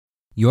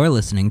You're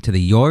listening to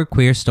the Your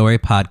Queer Story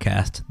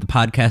podcast, the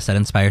podcast that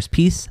inspires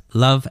peace,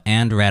 love,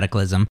 and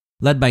radicalism,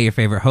 led by your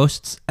favorite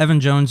hosts, Evan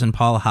Jones and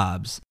Paul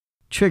Hobbs.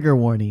 Trigger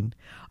warning.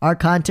 Our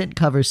content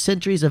covers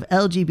centuries of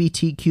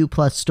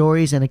LGBTQ+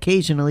 stories, and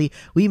occasionally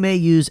we may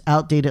use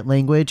outdated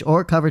language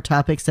or cover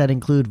topics that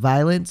include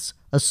violence,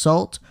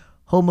 assault,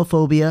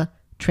 homophobia,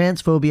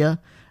 transphobia,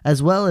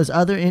 as well as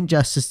other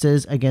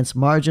injustices against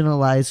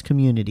marginalized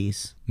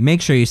communities. Make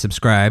sure you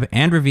subscribe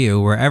and review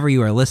wherever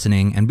you are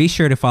listening, and be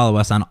sure to follow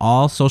us on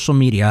all social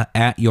media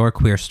at Your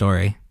Queer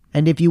Story.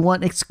 And if you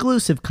want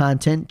exclusive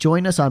content,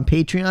 join us on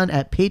Patreon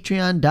at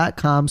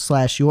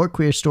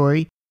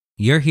patreon.com/yourqueerstory.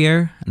 You're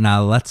here,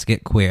 now let's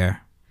get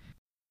queer.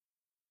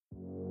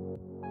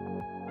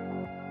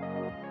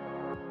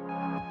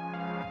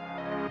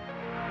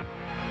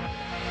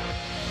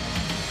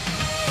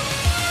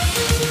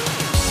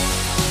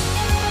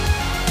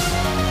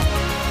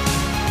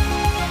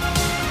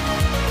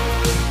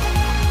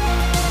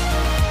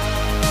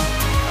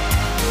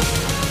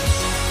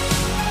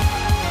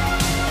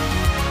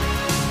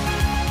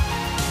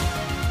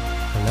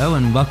 Hello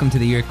and welcome to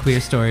the Your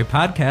Queer Story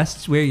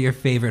podcast. We're your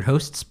favorite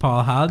hosts,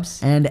 Paul Hobbs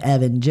and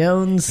Evan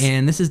Jones.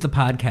 And this is the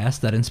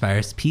podcast that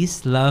inspires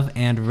peace, love,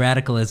 and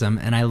radicalism.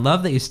 And I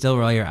love that you still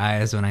roll your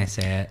eyes when I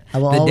say it. I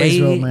will always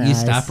roll my eyes. The day you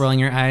stop rolling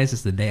your eyes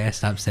is the day I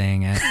stop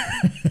saying it.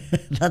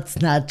 That's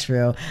not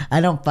true.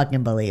 I don't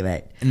fucking believe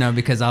it. No,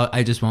 because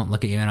I just won't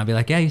look at you and I'll be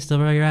like, yeah, you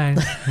still roll your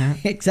eyes. Yeah.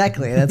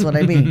 Exactly. That's what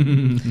I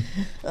mean.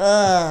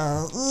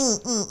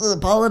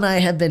 Paul and I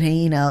have been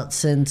hanging out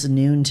since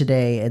noon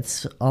today.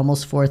 It's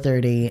almost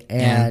 4:30.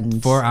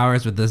 And 4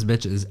 hours with this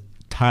bitch is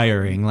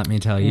tiring, let me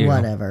tell you.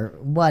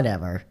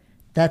 Whatever.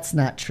 That's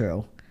not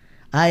true.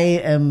 I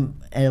am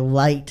a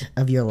light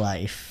of your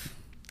life.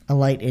 A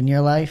light in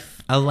your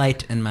life? A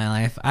light in my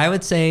life. I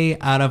would say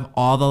out of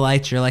all the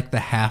lights, you're like the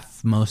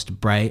half most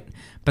bright,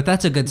 but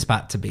that's a good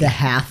spot to be. The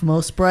half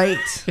most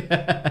bright?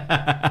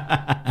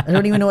 I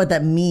don't even know what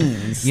that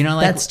means. You know,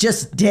 like, that's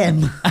just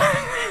dim.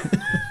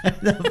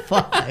 The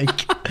fuck?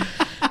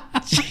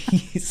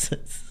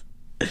 Jesus.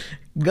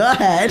 Go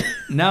ahead.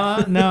 No,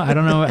 I don't know.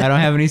 I don't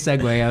have any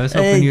segue. I was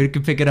hoping you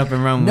could pick it up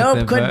and run with it.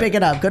 Nope, couldn't pick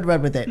it up. Couldn't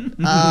run with it.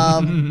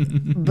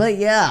 But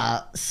yeah,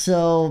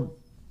 so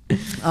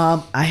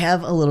I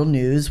have a little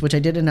news, which I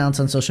did announce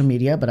on social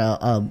media, but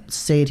I'll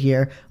say it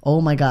here. Oh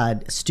my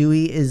God,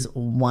 Stewie is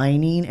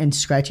whining and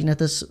scratching at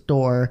this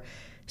door.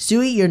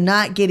 Stewie, you're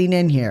not getting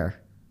in here.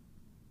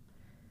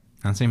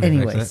 I'll see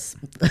me fix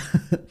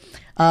it.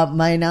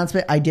 My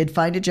announcement, I did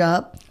find a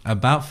job.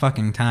 About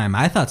fucking time.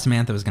 I thought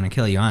Samantha was going to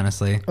kill you,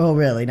 honestly. Oh,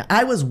 really? No,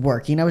 I was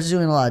working. I was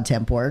doing a lot of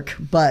temp work,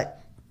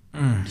 but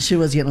she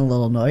was getting a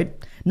little annoyed.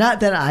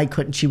 Not that I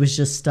couldn't. She was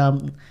just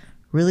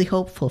really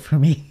hopeful for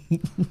me.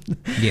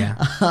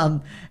 Yeah.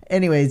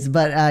 Anyways,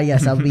 but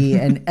yes, I'll be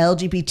an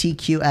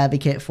LGBTQ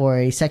advocate for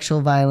a sexual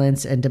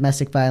violence and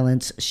domestic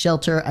violence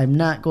shelter. I'm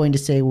not going to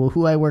say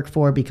who I work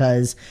for,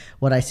 because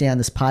what I say on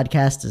this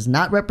podcast does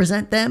not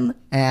represent them,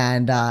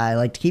 and I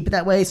like to keep it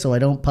that way, so I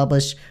don't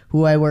publish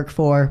who I work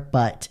for,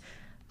 but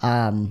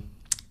I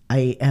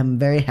am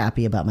very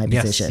happy about my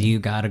position. Yes, you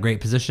got a great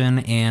position,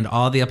 and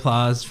all the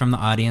applause from the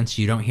audience,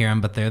 you don't hear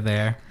them, but they're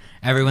there.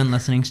 Everyone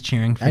listening's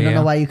cheering for you. I don't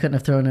know why you couldn't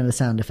have thrown in a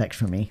sound effect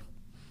for me.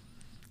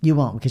 You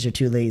won't, because you're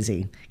too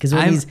lazy. Because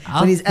when he's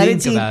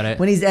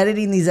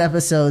editing these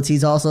episodes,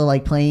 he's also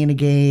like playing a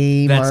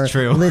game. That's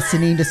true.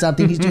 Listening to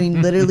something. He's doing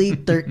literally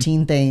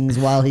 13 things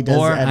while he does.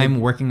 Or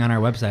I'm working on our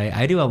website.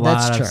 I do a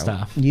lot of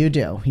stuff. You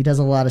do. He does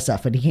a lot of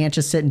stuff, but he can't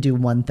just sit and do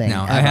one thing.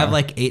 No, ever. I have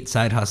like 8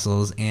 side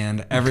hustles,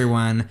 and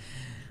everyone.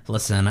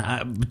 Listen,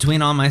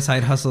 between all my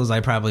side hustles, I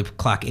probably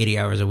clock 80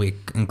 hours a week,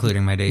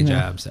 including my day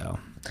job. So.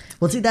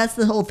 Well, see, that's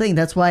the whole thing.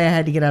 That's why I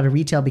had to get out of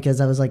retail,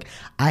 because I was like,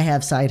 I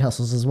have side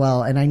hustles as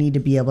well, and I need to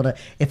be able to,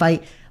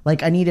 I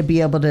need to be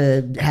able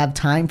to have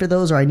time for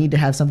those, or I need to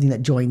have something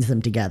that joins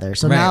them together.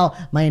 So now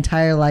my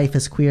entire life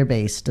is queer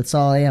based. That's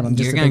all I am. I'm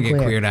just You're gonna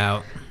get queered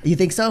out. You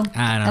think so?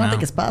 I don't know.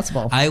 think it's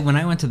possible.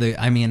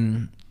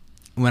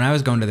 When I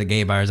was going to the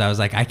gay bars, I was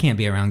like, I can't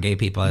be around gay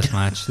people as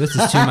much. This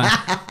is too much.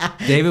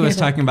 David was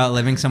talking about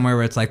living somewhere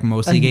where it's like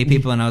mostly gay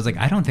people, and I was like,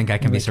 I don't think I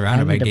can be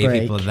surrounded by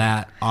gay people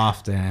that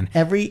often.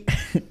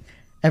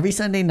 Every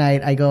Sunday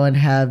night, I go and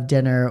have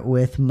dinner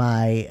with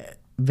my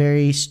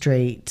very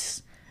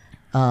straight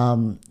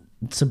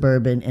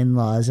suburban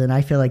in-laws, and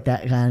I feel like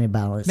that kind of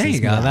balances. There you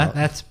go. Out.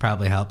 That's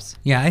probably helps.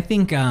 Yeah, I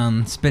think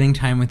spending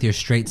time with your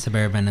straight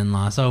suburban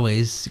in-laws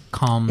always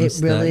calms.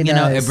 It really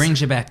does. It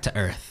brings you back to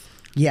earth.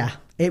 Yeah,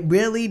 it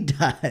really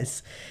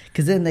does.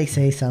 Because then they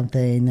say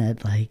something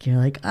that you're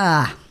like,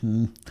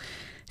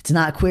 it's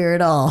not queer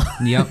at all.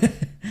 Yep.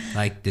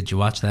 Like, did you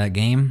watch that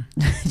game?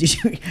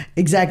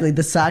 Exactly.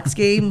 The Sox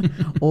game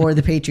or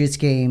the Patriots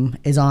game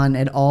is on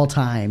at all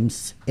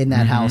times in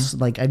that house.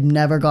 Like, I've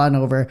never gone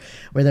over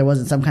where there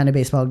wasn't some kind of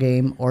baseball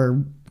game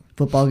or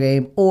football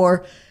game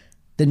or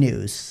the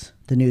news.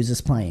 The news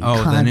is playing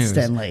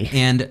constantly. The news.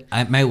 And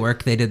at my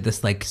work, they did this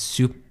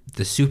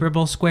the Super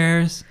Bowl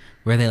squares,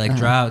 where they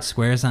draw out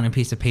squares on a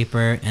piece of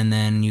paper, and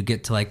then you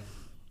get to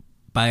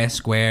buy a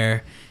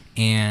square,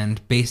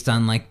 and based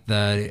on like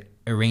the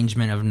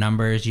arrangement of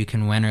numbers, you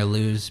can win or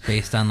lose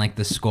based on like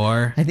the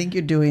score. I think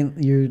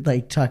you're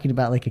like talking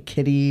about like a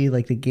kitty,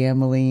 like the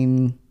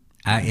gambling.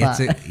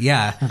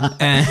 Yeah.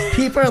 And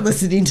people are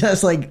listening to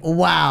us like,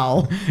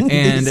 wow.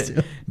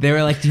 And they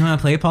were like, do you want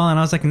to play, Paul? And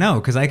I was like, no,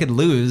 because I could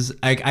lose.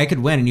 I could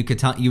win, and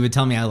you would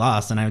tell me I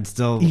lost, and I would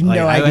still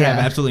I would have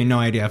absolutely no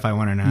idea if I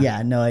won or not.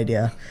 Yeah, no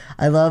idea.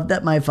 I love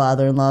that my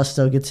father-in-law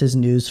still gets his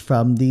news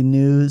from the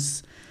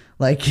news.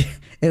 Like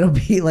it'll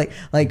be like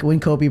when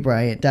Kobe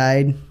Bryant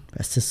died,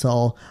 rest his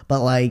soul, but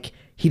like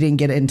he didn't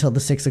get it until the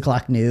 6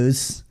 o'clock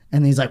news.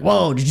 And he's like,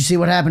 whoa, did you see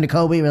what happened to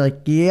Kobe? We're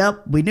like,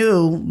 yep, we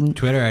knew.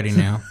 Twitter already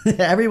knew.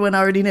 Everyone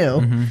already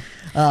knew.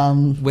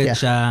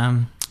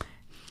 Mm-hmm.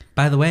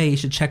 By the way, you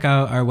should check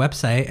out our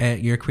website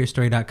at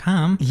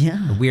yourqueerstory.com.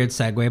 Yeah. A weird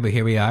segue, but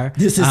here we are.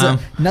 This is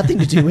nothing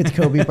to do with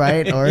Kobe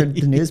Bryant or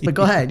the news, but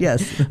go ahead,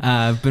 yes.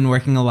 I've been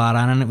working a lot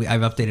on it.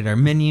 I've updated our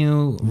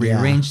menu,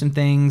 rearranged some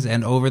things,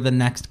 and over the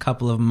next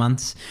couple of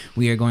months,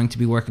 we are going to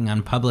be working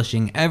on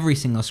publishing every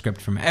single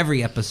script from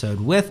every episode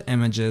with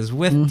images,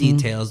 with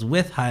details,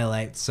 with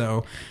highlights.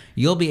 So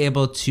you'll be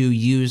able to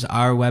use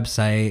our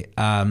website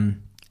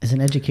as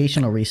an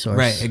educational resource.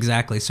 Right,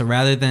 exactly. So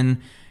rather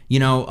than...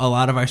 a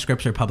lot of our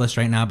scripts are published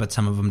right now, but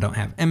some of them don't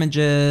have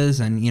images,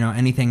 and,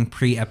 anything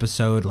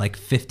pre-episode like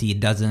 50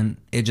 doesn't.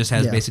 It just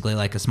has basically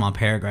like a small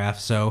paragraph.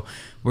 So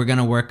we're going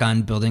to work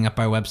on building up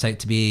our website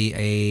to be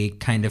a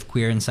kind of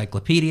queer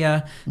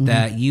encyclopedia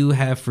that you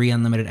have free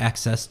unlimited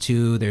access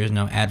to. There's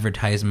no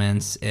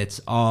advertisements. It's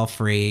all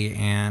free,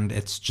 and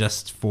it's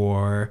just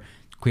for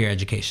queer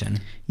education.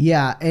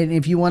 Yeah, and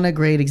if you want a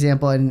great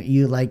example, and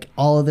you like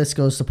all of this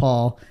goes to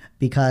Paul,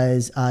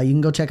 because you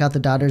can go check out the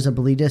Daughters of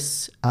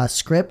Bilitis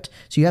script.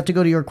 So you have to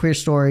go to Your Queer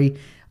Story,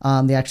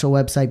 the actual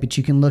website, but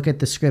you can look at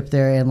the script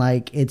there, and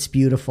like it's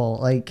beautiful.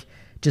 Like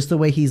just the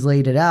way he's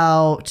laid it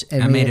out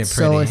and made it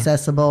so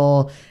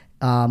accessible.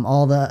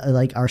 All the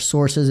like our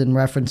sources and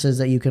references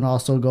that you can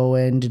also go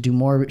in to do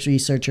more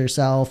research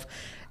yourself.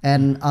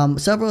 And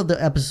several of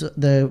the episodes,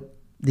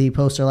 the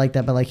posts are like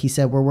that. But like he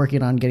said, we're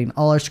working on getting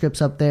all our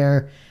scripts up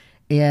there.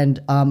 And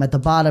at the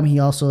bottom, he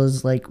also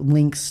has like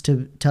links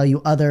to tell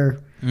you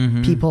other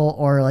people,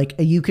 or like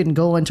you can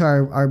go into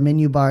our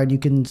menu bar and you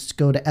can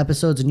go to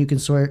episodes and you can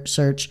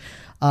search,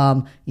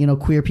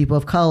 queer people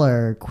of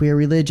color, queer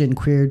religion,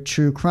 queer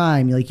true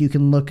crime. Like you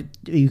can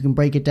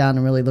break it down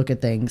and really look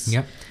at things.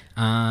 Yep.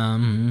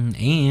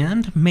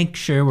 And make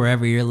sure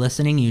wherever you're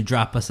listening, you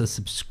drop us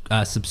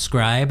a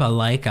subscribe, a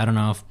like. I don't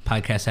know if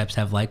podcast apps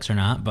have likes or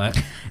not,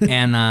 but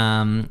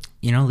and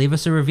leave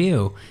us a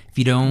review.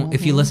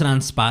 If you listen on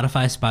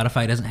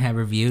Spotify doesn't have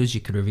reviews.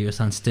 You could review us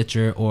on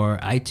Stitcher or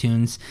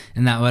iTunes,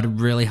 and that would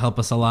really help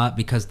us a lot,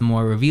 because the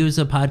more reviews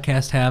a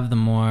podcast have, the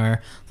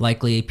more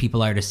likely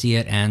people are to see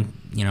it and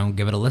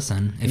give it a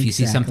listen. If you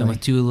see something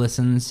with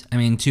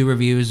 2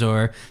 reviews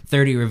or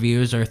 30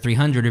 reviews or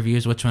 300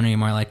 reviews, which one are you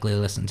more likely to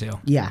listen to?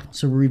 Yeah,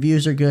 so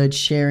reviews are good,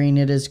 sharing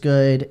it is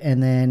good,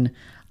 and then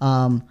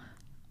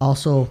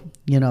also,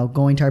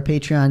 going to our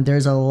Patreon,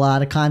 there's a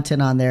lot of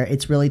content on there.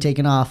 It's really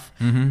taken off.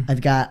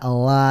 I've got a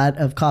lot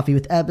of Coffee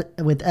with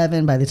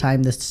Evan. By the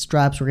time this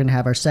drops, we're going to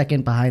have our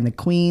second Behind the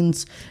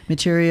Queens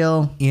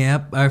material.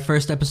 Yep. Our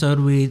first episode,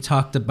 we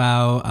talked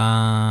about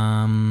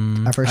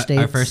our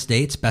first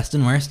dates, best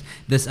and worst.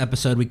 This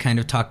episode, we kind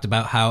of talked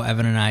about how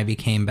Evan and I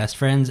became best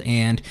friends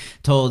and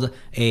told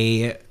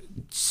a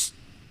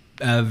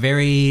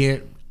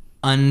very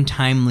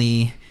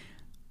untimely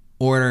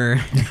order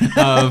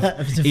of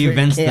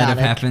events that have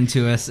happened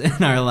to us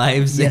in our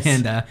lives,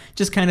 and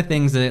just kind of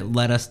things that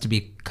led us to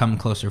become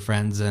closer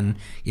friends and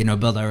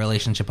build our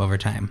relationship over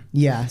time.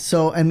 Yeah,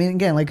 so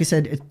again, like I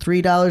said,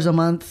 $3 a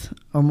month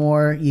or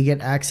more, you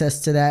get access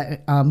to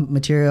that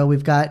material.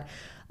 We've got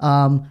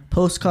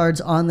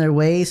postcards on their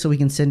way, so we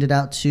can send it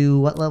out to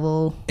what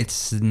level?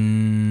 It's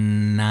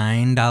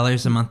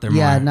 $9 a month or more.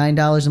 Yeah,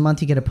 $9 a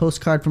month. You get a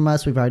postcard from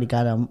us. We've already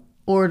got them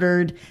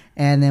ordered,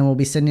 and then we'll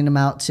be sending them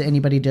out to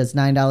anybody who does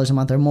 $9 a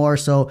month or more.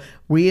 So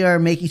we are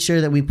making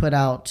sure that we put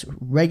out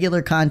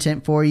regular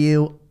content for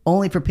you,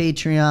 only for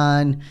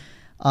Patreon.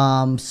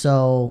 Our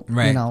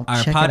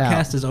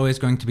podcast is always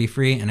going to be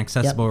free and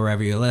accessible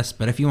wherever you list.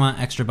 But if you want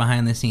extra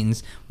behind the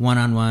scenes,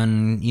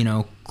 one-on-one,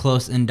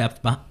 close,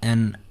 in-depth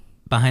and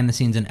behind the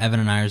scenes in Evan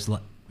and I's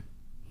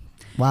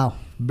wow.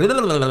 Blah,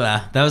 blah, blah,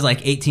 blah. That was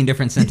like 18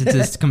 different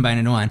sentences combined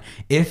into one.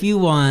 If you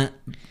want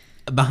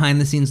behind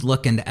the scenes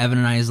look into Evan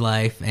and I's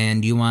life,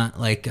 and you want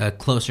like a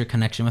closer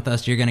connection with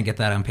us, you're going to get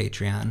that on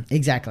Patreon.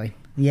 Exactly.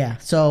 Yeah.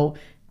 So,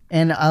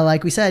 and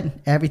like we said,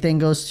 everything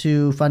goes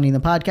to funding the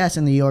podcast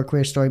and the Your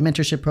Queer Story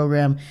mentorship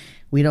program.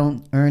 We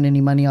don't earn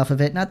any money off of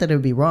it. Not that it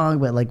would be wrong,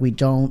 but like we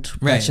don't.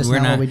 Right. That's just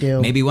not what we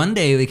do. Maybe one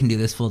day we can do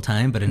this full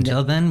time, but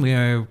until then we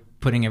are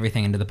putting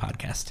everything into the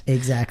podcast.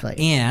 Exactly.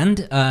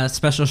 And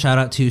special shout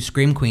out to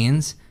Scream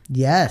Queens.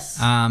 Yes.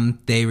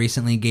 They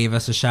recently gave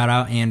us a shout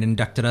out and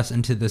inducted us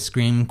into the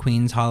Scream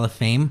Queens Hall of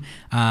Fame.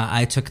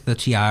 I took the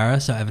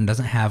tiara, so Evan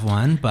doesn't have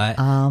one, but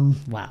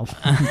wow.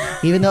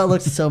 Even though it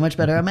looks so much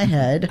better on my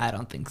head. I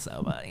don't think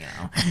so, but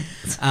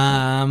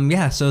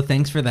yeah, so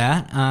thanks for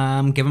that.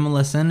 Give them a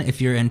listen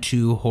if you're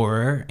into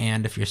horror,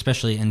 and if you're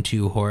especially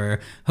into horror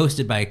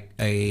hosted by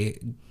a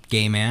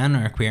gay man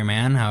or a queer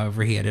man,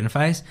 however he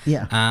identifies.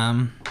 Yeah.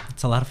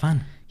 It's a lot of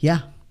fun.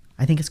 Yeah.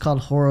 I think it's called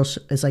Horror.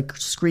 It's like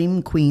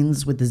Scream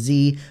Queens with the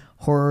Z,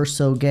 Horror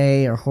So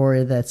Gay, or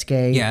Horror That's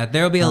Gay. Yeah,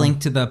 there will be a link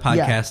to the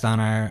podcast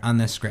on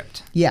this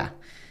script. Yeah.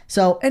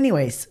 So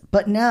anyways,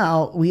 but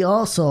now we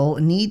also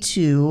need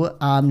to,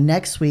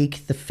 next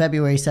week, the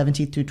February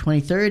 17th through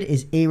 23rd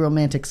is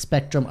Aromantic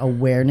Spectrum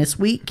Awareness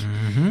Week.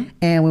 Mm-hmm.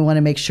 And we want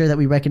to make sure that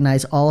we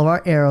recognize all of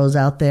our arrows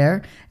out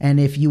there.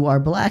 And if you are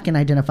Black and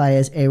identify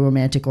as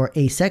aromantic or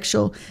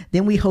asexual,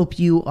 then we hope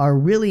you are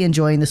really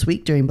enjoying this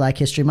week during Black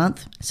History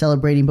Month.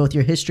 Celebrating both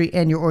your history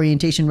and your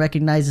orientation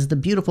recognizes the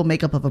beautiful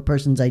makeup of a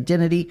person's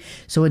identity.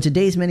 So in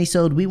today's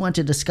minisode, we want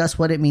to discuss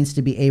what it means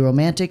to be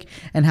aromantic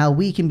and how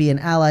we can be an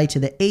ally to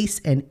the ace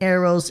and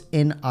arrows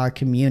in our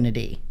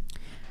community.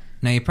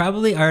 Now, you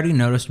probably already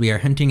noticed we are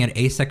hinting at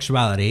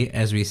asexuality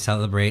as we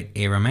celebrate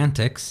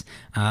aromantics.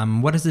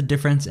 What is the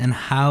difference and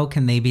how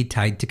can they be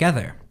tied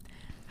together?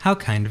 How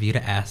kind of you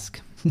to ask,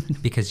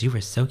 because you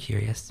were so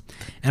curious.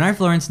 In our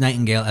Florence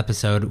Nightingale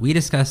episode, we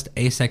discussed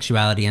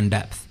asexuality in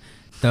depth.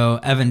 Though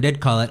Evan did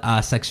call it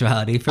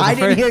asexuality. I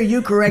didn't hear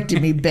you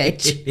correcting me,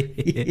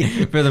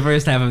 bitch. For the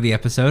first half of the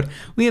episode,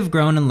 we have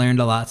grown and learned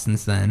a lot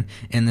since then.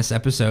 In this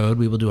episode,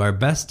 we will do our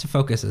best to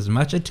focus as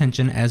much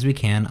attention as we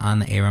can on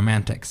the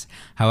aromantics.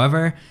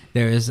 However,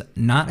 there is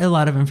not a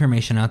lot of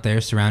information out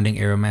there surrounding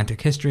aromantic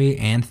history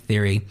and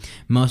theory.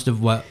 Most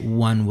of what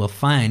one will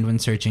find when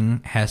searching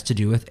has to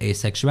do with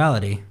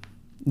asexuality.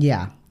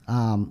 Yeah.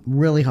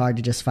 Really hard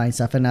to just find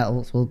stuff, and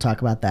we'll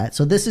talk about that.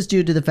 So this is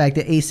due to the fact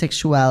that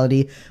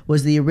asexuality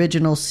was the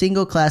original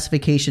single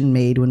classification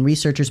made when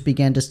researchers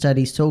began to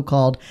study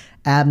so-called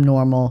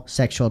abnormal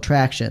sexual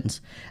attractions.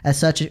 As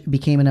such, it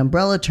became an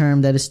umbrella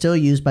term that is still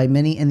used by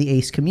many in the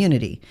ace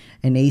community,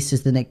 and ace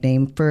is the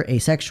nickname for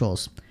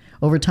asexuals.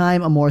 Over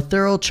time, a more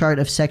thorough chart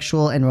of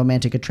sexual and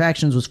romantic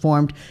attractions was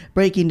formed,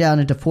 breaking down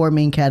into four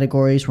main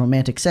categories: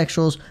 romantic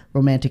sexuals,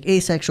 romantic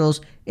asexuals,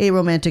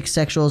 aromantic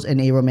sexuals,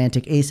 and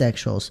aromantic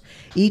asexuals.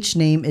 Each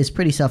name is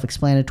pretty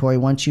self-explanatory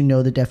once you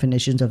know the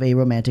definitions of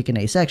aromantic and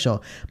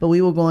asexual, but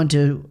we will go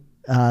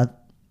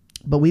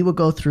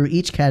through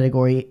each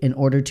category in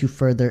order to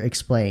further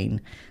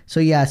explain.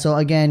 So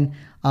again,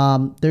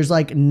 there's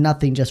like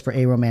nothing just for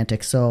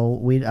aromantic,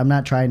 so I'm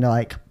not trying to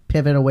like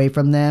pivot away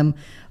from them.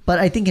 But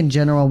I think in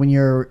general, when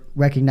you're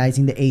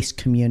recognizing the ace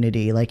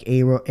community, like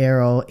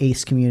arrow,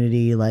 ace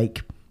community,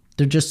 like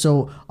they're just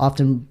so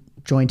often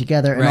joined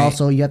together. And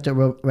also you have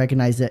to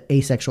recognize the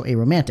asexual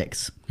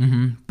aromantics.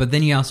 Mm-hmm. But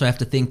then you also have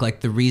to think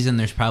like the reason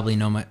there's probably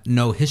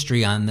no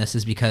history on this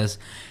is because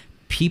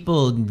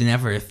people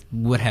never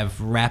would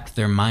have wrapped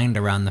their mind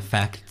around the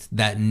fact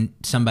that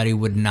somebody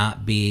would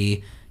not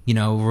be,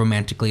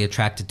 romantically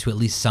attracted to at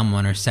least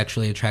someone or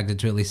sexually attracted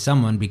to at least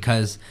someone,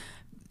 because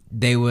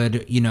they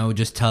would,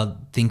 just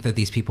think that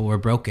these people were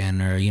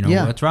broken or,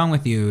 what's wrong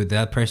with you,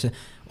 that person,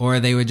 or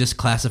they would just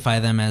classify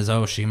them as,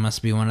 oh, she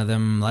must be one of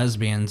them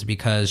lesbians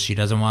because she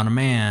doesn't want a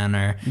man,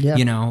 or,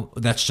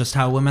 that's just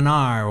how women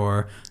are,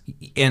 or,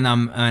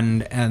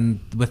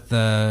 and with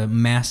the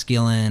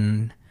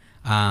masculine,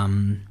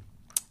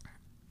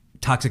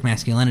 toxic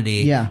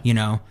masculinity,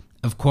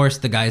 of course,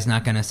 the guy's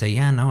not going to say,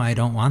 yeah, no, I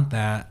don't want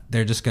that.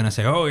 They're just going to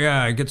say, oh,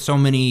 yeah, I get so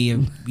many,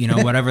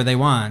 whatever they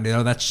want.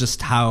 That's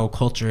just how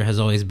culture has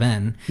always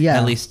been,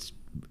 at least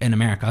in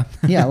America.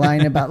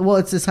 Lying about,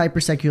 it's this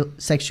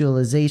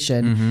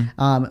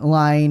hypersexualization,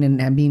 lying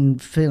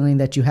and feeling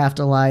that you have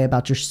to lie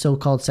about your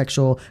so-called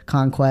sexual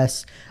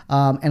conquests.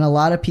 And a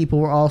lot of people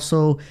were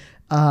also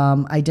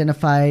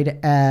identified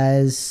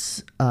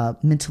as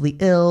mentally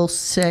ill,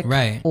 sick,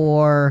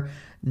 or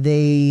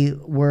they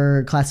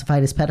were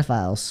classified as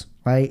pedophiles.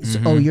 Right.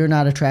 Mm-hmm. So, you're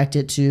not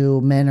attracted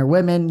to men or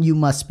women. You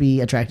must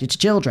be attracted to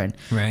children.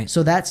 Right.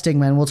 So that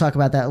stigma, and we'll talk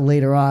about that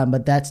later on,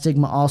 but that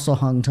stigma also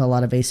hung to a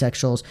lot of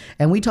asexuals.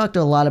 And we talked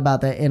a lot about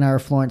that in our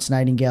Florence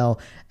Nightingale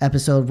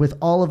episode. With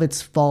all of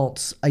its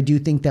faults, I do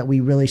think that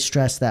we really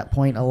stressed that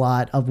point a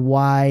lot of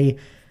why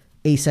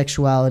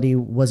asexuality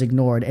was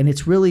ignored. And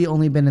it's really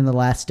only been in the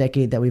last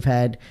decade that we've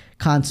had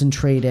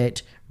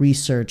concentrated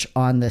research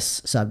on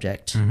this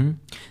subject. Mm-hmm.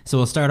 So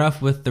we'll start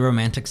off with the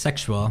romantic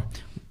sexual.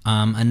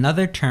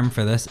 Another term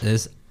for this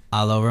is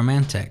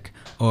alloromantic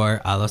or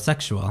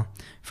allosexual.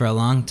 For a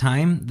long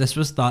time, this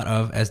was thought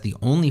of as the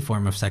only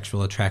form of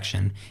sexual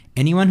attraction.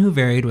 Anyone who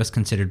varied was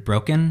considered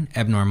broken,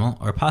 abnormal,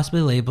 or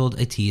possibly labeled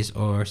a tease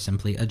or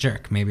simply a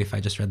jerk. Maybe if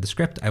I just read the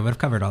script, I would have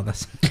covered all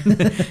this.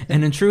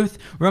 And in truth,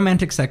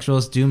 romantic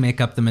sexuals do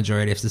make up the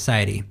majority of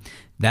society.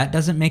 That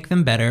doesn't make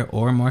them better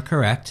or more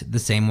correct, the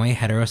same way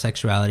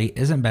heterosexuality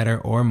isn't better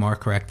or more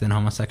correct than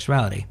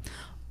homosexuality.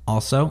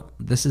 Also,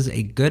 this is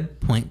a good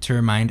point to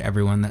remind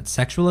everyone that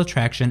sexual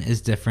attraction is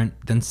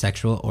different than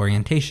sexual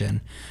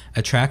orientation.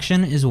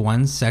 Attraction is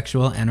one's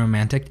sexual and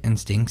romantic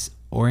instincts.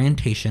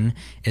 Orientation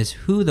is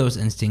who those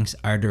instincts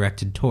are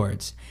directed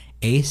towards.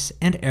 Ace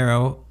and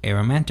Aro,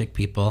 aromantic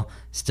people,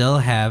 still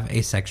have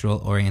a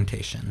sexual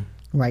orientation.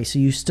 Right, so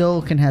you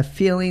still can have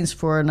feelings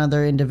for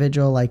another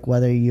individual, like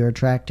whether you're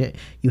attracted,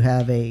 you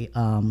have a,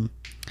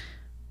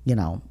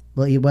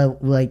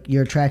 like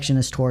your attraction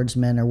is towards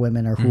men or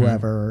women or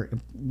whoever, or,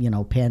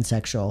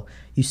 pansexual.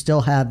 You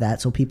still have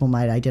that, so people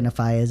might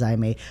identify as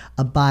I'm a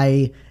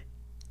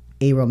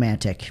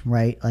aromantic,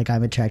 right? Like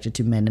I'm attracted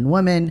to men and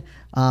women,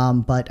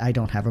 but I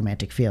don't have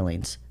romantic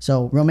feelings.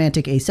 So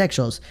romantic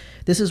asexuals.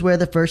 This is where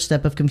the first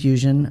step of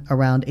confusion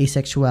around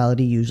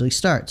asexuality usually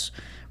starts.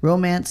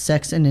 Romance,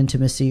 sex, and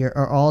intimacy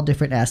are all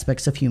different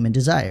aspects of human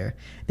desire.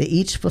 They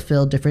each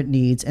fulfill different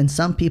needs, and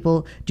some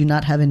people do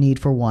not have a need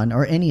for one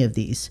or any of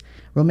these.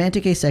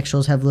 Romantic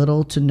asexuals have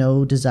little to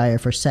no desire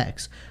for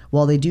sex,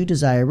 while they do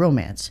desire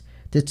romance.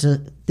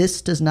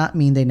 This does not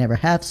mean they never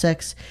have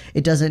sex.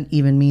 It doesn't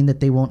even mean that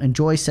they won't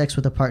enjoy sex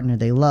with a partner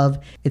they love.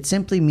 It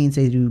simply means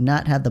they do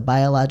not have the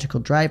biological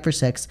drive for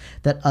sex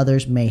that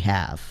others may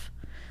have.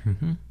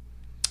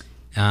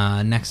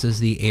 Next is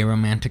the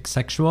aromantic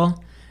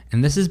sexual.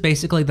 And this is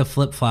basically the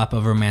flip-flop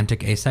of romantic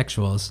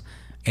asexuals.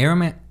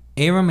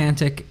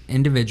 Aromantic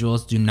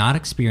individuals do not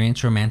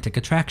experience romantic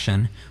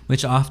attraction,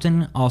 which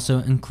often also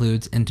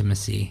includes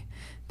intimacy.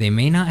 They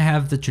may not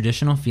have the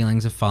traditional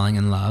feelings of falling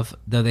in love,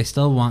 though they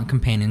still want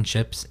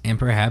companionships and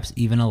perhaps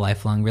even a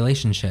lifelong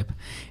relationship.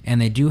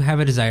 And they do have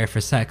a desire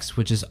for sex,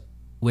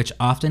 which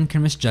often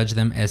can misjudge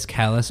them as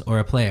callous or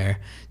a player.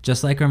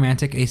 Just like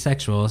romantic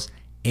asexuals,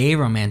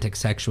 aromantic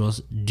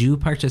sexuals do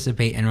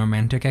participate in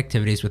romantic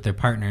activities with their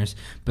partners,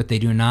 but they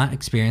do not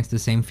experience the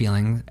same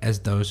feelings as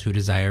those who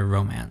desire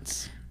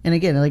romance. And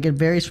again, like it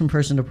varies from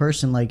person to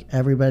person. Like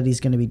everybody's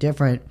going to be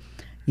different,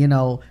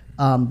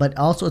 but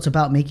also it's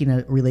about making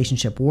a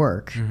relationship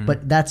work.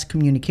 But that's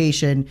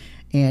communication,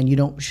 and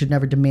you should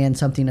never demand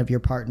something of your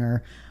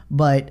partner.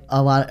 But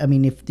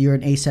if you're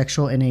an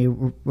asexual in a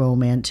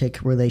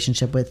romantic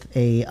relationship with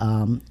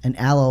an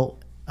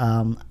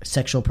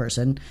sexual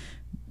person,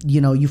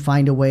 you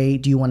find a way.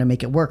 Do you want to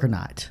make it work or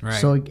not? Right.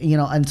 So,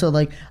 and so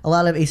like a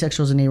lot of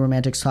asexuals and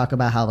aromantics talk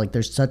about how like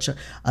there's such a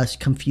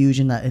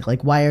confusion that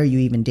like, why are you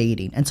even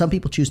dating? And some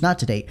people choose not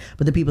to date,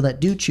 but the people that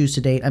do choose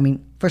to date,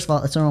 first of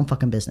all, it's their own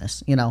fucking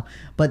business,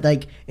 but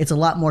like it's a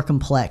lot more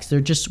complex.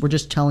 We're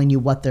just telling you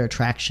what their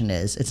attraction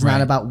is. It's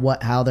not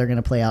about how they're going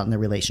to play out in the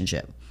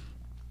relationship.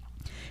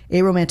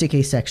 Aromantic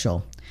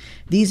asexual.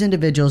 These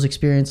individuals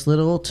experience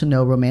little to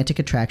no romantic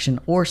attraction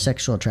or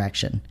sexual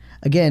attraction.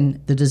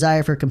 Again, the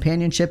desire for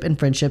companionship and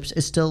friendships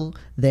is still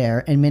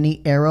there, and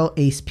many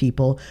aro-ace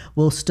people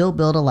will still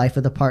build a life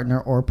with a partner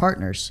or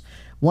partners.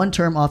 One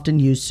term often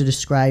used to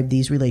describe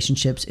these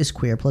relationships is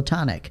queer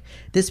platonic.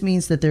 This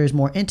means that there is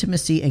more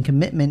intimacy and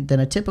commitment than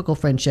a typical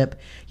friendship,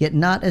 yet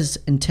not as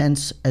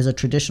intense as a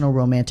traditional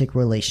romantic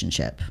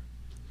relationship.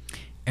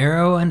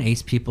 Aro and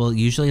ace people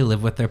usually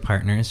live with their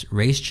partners,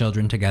 raise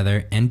children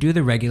together, and do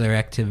the regular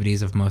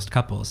activities of most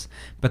couples,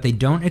 but they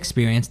don't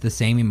experience the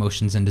same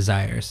emotions and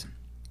desires.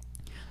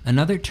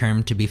 Another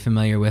term to be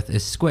familiar with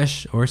is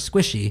squish or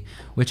squishy,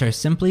 which are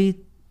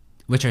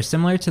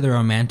similar to the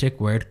romantic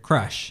word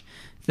crush.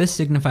 This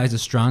signifies a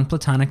strong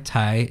platonic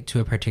tie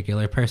to a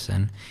particular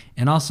person.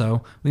 And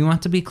also, we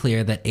want to be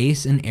clear that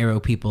ace and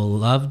aro people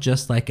love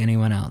just like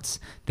anyone else.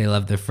 They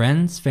love their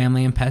friends,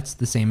 family, and pets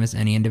the same as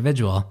any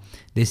individual.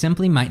 They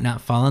simply might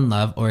not fall in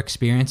love or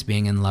experience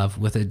being in love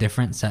with a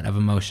different set of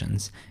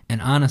emotions.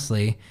 And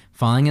honestly,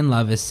 falling in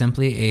love is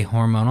simply a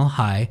hormonal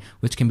high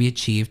which can be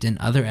achieved in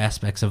other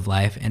aspects of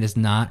life and is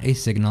not a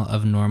signal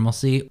of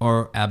normalcy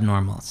or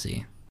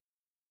abnormalcy.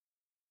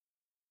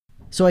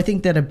 So I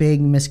think that a big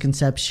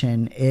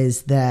misconception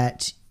is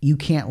that you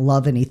can't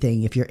love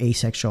anything if you're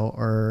asexual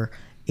or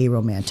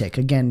aromantic.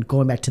 Again,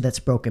 going back to that's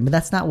broken, but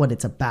that's not what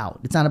it's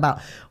about. It's not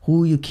about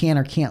who you can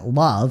or can't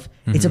love.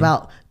 It's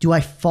about, do I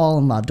fall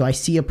in love? Do I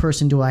see a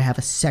person? Do I have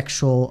a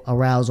sexual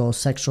arousal,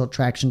 sexual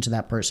attraction to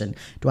that person?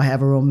 Do I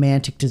have a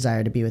romantic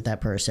desire to be with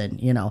that person?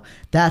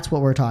 That's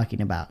what we're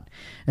talking about.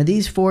 And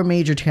these four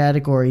major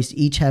categories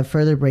each have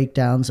further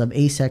breakdowns of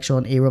asexual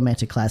and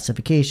aromantic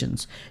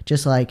classifications.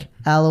 Just like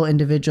allo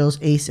individuals,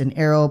 ace and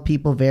aro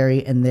people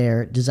vary in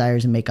their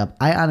desires and makeup.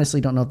 I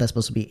honestly don't know if that's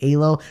supposed to be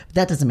alo, but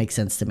that doesn't make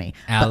sense to me.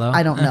 Allo?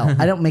 I don't know.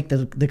 I don't make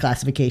the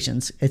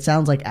classifications. It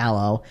sounds like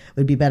allo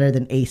would be better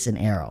than ace and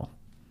aro.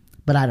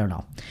 But I don't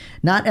know.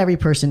 Not every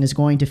person is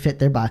going to fit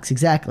their box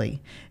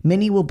exactly.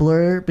 Many will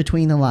blur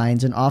between the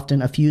lines, and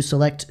often a few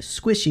select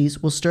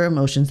squishies will stir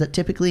emotions that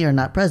typically are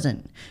not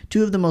present.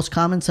 Two of the most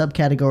common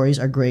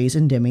subcategories are grays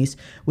and demis,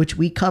 which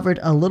we covered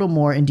a little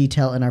more in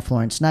detail in our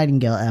Florence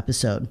Nightingale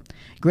episode.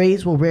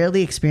 Grays will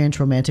rarely experience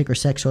romantic or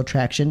sexual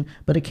attraction,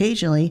 but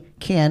occasionally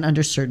can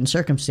under certain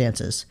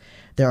circumstances.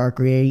 There are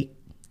gray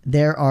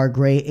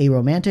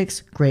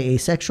aromantics, gray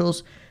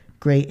asexuals,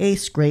 gray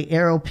ace, gray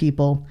aro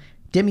people,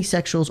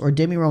 demisexuals or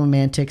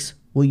demiromantics,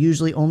 will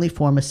usually only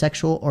form a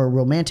sexual or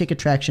romantic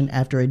attraction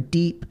after a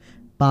deep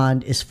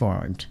bond is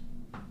formed.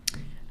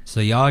 So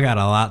y'all got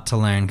a lot to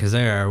learn because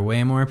there are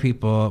way more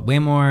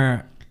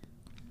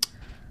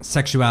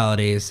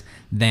sexualities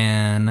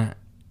than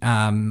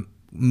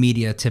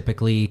media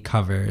typically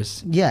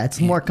covers. Yeah, it's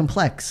more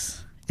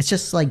complex. It's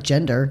just like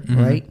gender,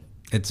 right?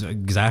 It's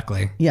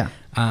exactly. Yeah.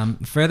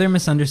 Further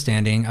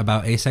misunderstanding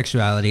about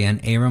asexuality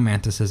and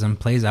aromanticism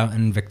plays out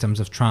in victims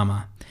of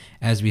trauma.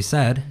 As we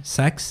said,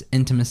 sex,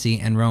 intimacy,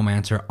 and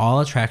romance are all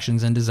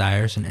attractions and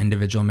desires an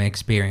individual may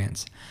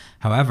experience.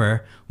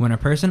 However, when a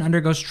person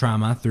undergoes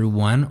trauma through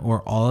one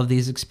or all of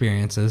these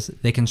experiences,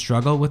 they can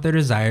struggle with their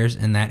desires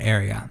in that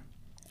area.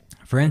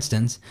 For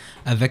instance,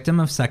 a victim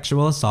of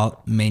sexual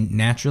assault may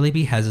naturally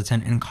be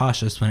hesitant and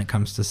cautious when it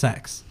comes to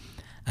sex.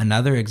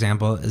 Another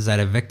example is that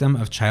a victim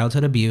of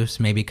childhood abuse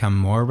may become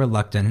more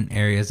reluctant in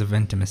areas of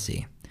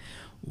intimacy.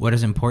 What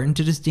is important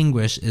to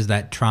distinguish is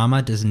that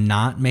trauma does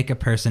not make a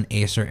person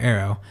ace or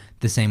aro,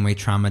 the same way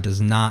trauma does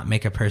not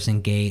make a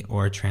person gay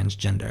or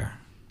transgender.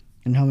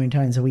 And how many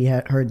times have we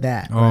heard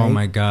that? Oh right?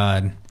 my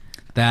God.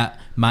 That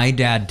my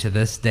dad to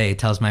this day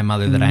tells my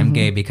mother that I'm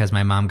gay because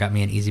my mom got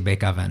me an Easy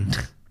Bake Oven.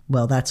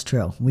 Well, that's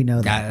true. We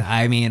know that.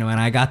 I mean, when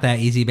I got that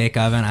Easy Bake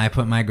Oven, I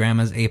put my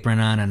grandma's apron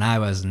on and I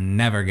was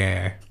never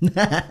gayer.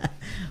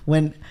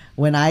 When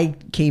I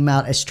came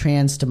out as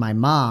trans to my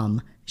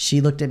mom,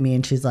 she looked at me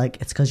and she's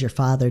like, it's because your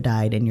father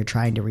died and you're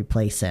trying to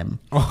replace him.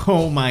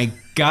 Oh my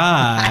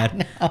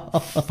God.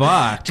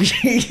 Fuck.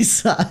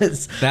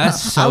 Jesus.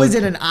 That's so... I was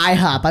in an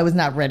IHOP. I was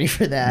not ready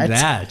for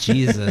that.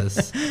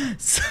 Jesus.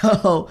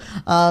 So,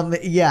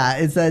 yeah,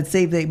 it's that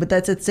same thing. But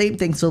that's the same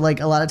thing. So,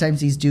 like, a lot of times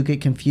these do get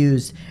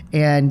confused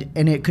and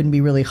it can be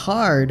really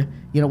hard,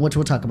 which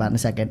we'll talk about in a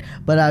second.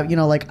 But,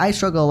 like, I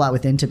struggle a lot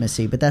with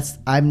intimacy, but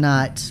I'm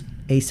not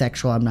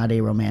asexual. I'm not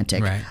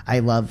aromantic. Right. I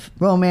love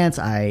romance.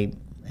 I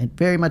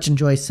very much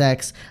enjoy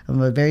sex. I'm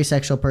a very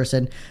sexual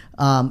person.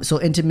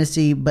 So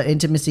intimacy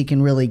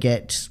can really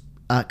get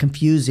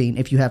confusing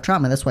if you have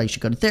trauma. That's why you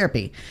should go to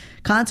therapy.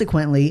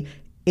 Consequently,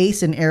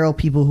 ace and aro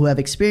people who have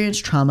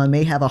experienced trauma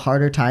may have a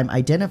harder time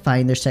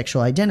identifying their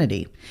sexual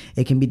identity.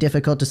 It can be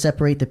difficult to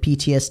separate the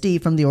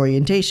PTSD from the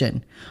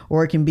orientation,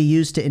 or it can be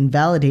used to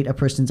invalidate a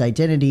person's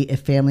identity if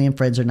family and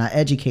friends are not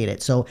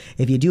educated. So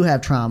if you do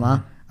have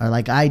trauma, or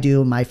like I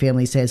do, my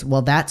family says,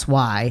 well, that's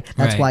why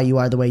you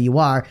are the way you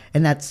are.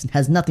 And that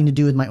has nothing to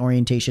do with my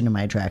orientation and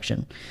my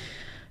attraction.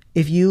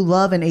 If you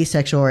love an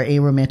asexual or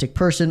aromantic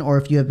person, or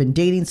if you have been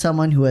dating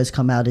someone who has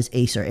come out as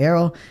ace or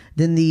aro,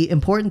 then the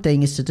important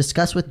thing is to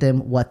discuss with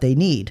them what they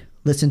need.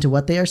 Listen to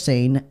what they are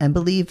saying and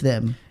believe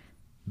them.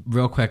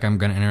 Real quick, I'm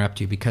going to interrupt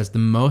you because the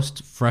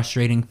most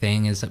frustrating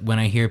thing is when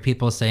I hear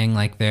people saying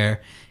like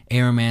they're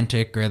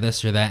aromantic or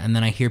this or that, and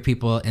then I hear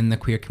people in the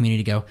queer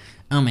community go,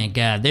 oh my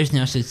God, there's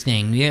no such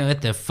thing. Yeah,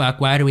 what the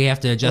fuck? Why do we have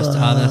to adjust to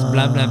all this?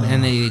 Blah, blah.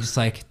 And they just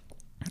like,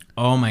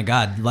 oh my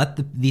God,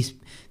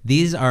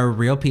 these are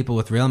real people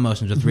with real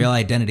emotions, with real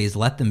identities.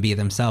 Let them be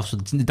themselves.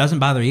 It doesn't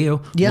bother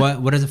you. Yeah.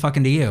 What is it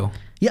fucking to you?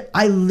 Yeah,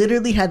 I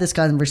literally had this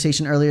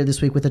conversation earlier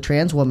this week with a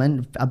trans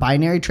woman, a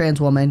binary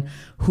trans woman,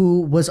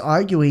 who was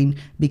arguing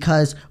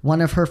because one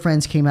of her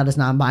friends came out as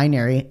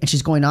non-binary, and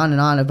she's going on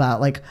and on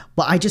about like,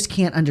 well, I just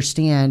can't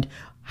understand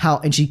how,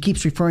 and she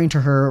keeps referring to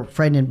her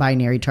friend in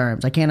binary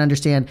terms. I can't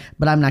understand,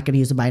 but I'm not going to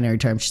use the binary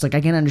term. She's like,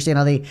 I can't understand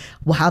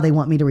how they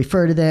want me to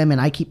refer to them. And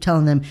I keep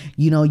telling them,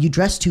 you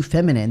dress too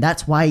feminine.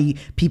 That's why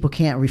people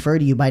can't refer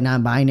to you by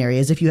non-binary,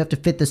 as if you have to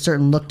fit this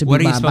certain look to be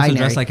non-binary. What are you supposed to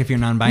dress like if you're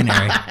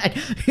non-binary?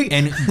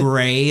 And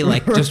gray,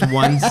 like just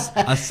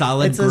a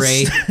solid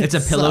gray. It's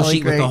a pillow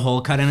sheet with a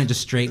hole cut in it,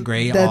 just straight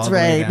gray. That's all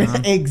right. The way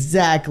down.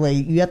 Exactly.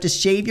 You have to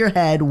shave your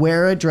head,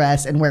 wear a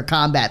dress, and wear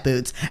combat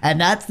boots. And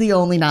that's the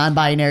only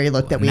non-binary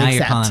look that we accept. Now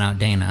you're calling out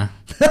Dana.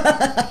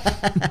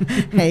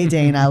 Hey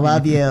Dana, I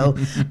love you.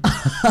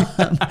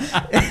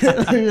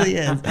 It really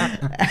is.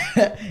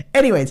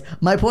 Anyways,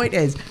 my point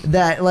is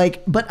that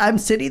but I'm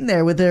sitting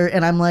there with her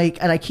and I'm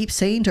like, and I keep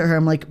saying to her,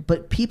 I'm like,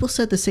 but people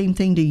said the same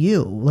thing to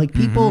you. Like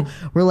people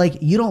were like,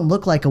 you don't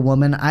look like a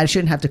woman. I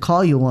shouldn't have to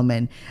call you a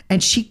woman.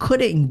 And she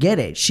couldn't get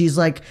it. She's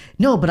like,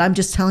 no, but I'm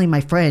just telling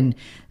my friend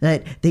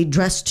that they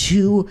dress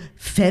too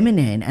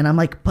feminine. And I'm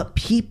like, but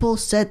people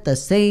said the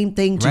same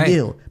thing to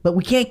you. But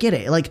we can't get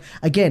it. Like,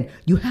 again,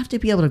 you have to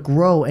be able to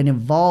grow and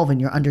evolve in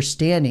your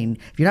understanding.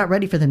 If you're not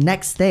ready for the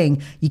next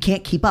thing, you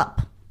can't keep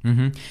up.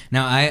 Mm-hmm.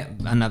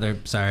 Now,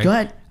 sorry. Go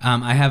ahead.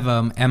 I have,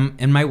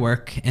 in my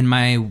work,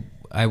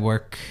 I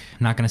work,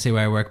 I'm not going to say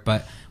where I work,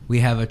 but we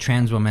have a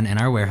trans woman in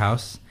our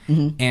warehouse,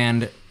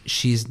 and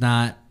she's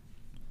not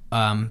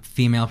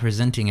female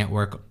presenting at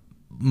work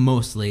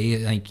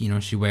mostly. Like,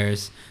 she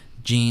wears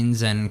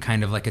jeans and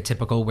kind of like a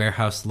typical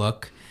warehouse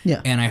look.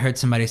 Yeah. And I heard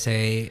somebody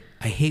say,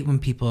 I hate when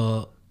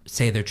people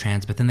say they're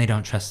trans, but then they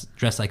don't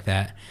dress like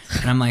that.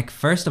 And I'm like,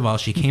 first of all,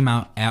 she came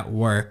out at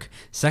work.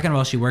 Second of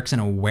all, she works in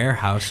a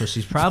warehouse, so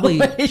she's probably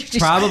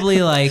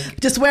like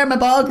just wear my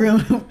ball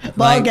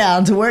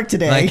gown to work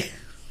today.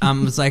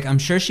 was like, I'm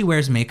sure she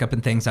wears makeup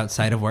and things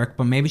outside of work,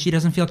 but maybe she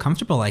doesn't feel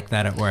comfortable like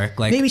that at work.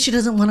 Like maybe she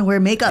doesn't want to wear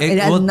makeup. It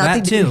has nothing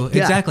that too, to do.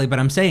 exactly. But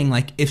I'm saying,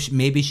 like,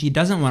 maybe she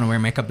doesn't want to wear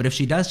makeup, but if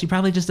she does, she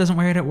probably just doesn't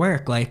wear it at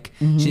work. Like,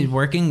 she's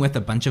working with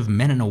a bunch of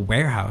men in a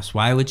warehouse.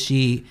 Why would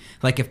she,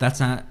 like, if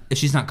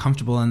she's not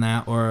comfortable in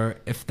that, or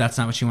if that's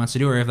not what she wants to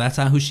do, or if that's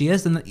not who she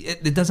is, then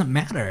it doesn't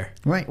matter.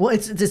 Right. Well,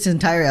 it's this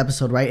entire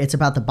episode, right? It's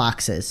about the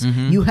boxes.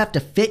 You have to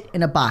fit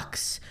in a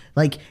box.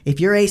 Like, if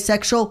you're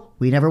asexual,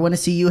 we never want to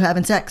see you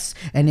having sex.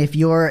 And if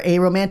you're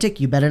aromantic,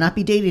 you better not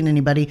be dating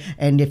anybody.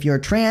 And if you're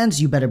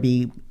trans, you better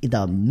be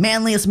the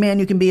manliest man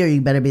you can be, or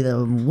you better be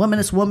the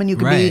womanest woman you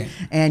can be.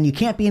 And you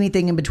can't be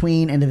anything in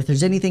between. And if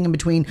there's anything in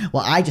between,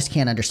 well, I just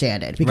can't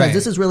understand it. Because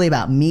this is really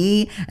about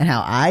me and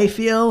how I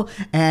feel.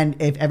 And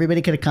if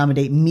everybody could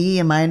accommodate me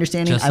and my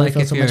understanding, I would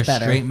feel so much better. Just like if you're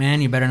a straight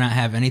man, you better not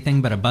have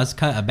anything but a buzz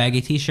cut, a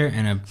baggy t-shirt,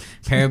 and a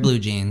pair of blue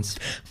jeans.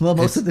 Well,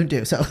 most of them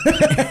do, so.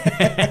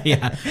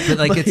 Yeah, but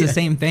like, it's the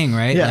same thing,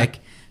 right? Yeah. Like,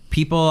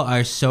 people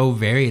are so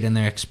varied in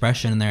their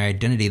expression and their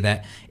identity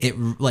that it,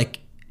 like,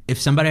 if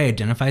somebody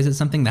identifies as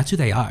something, that's who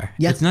they are.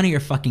 Yeah. It's none of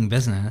your fucking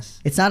business.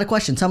 It's not a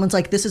question. Someone's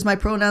like, this is my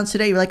pronouns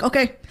today. You're like,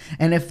 okay.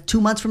 And if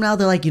 2 months from now,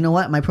 they're like, you know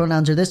what? My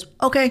pronouns are this.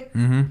 Okay.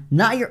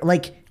 Not your,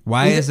 like.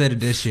 Why is it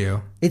an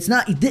issue? It's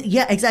not.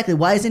 Yeah, exactly.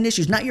 Why is it an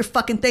issue? It's not your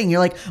fucking thing. You're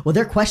like, well,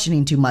 they're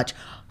questioning too much.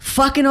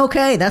 Fucking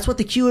okay. That's what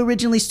the Q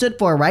originally stood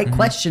for, right?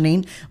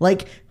 Questioning.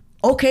 Like,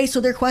 okay, so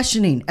they're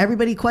questioning.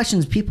 Everybody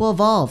questions. People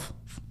evolve.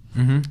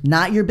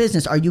 Not your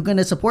business. Are you going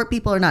to support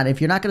people or not? If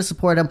you're not going to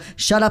support them,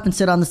 shut up and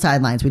sit on the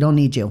sidelines. We don't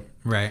need you.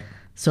 Right.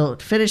 So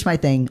to finish my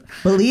thing,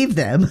 believe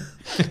them.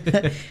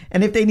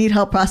 And if they need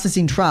help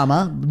processing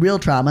trauma, real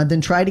trauma, then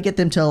try to get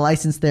them to a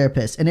licensed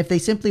therapist. And if they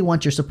simply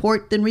want your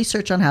support, then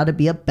research on how to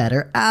be a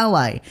better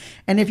ally.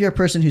 And if you're a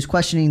person who's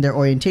questioning their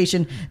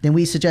orientation, then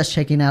we suggest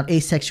checking out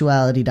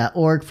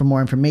asexuality.org for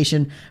more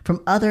information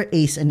from other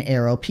ace and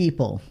arrow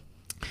people.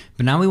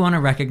 But now we want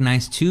to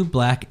recognize 2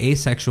 Black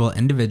asexual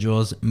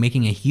individuals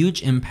making a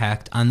huge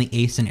impact on the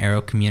Ace and Arrow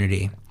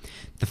community.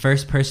 The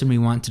first person we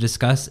want to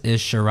discuss is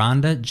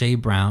Sharonda J.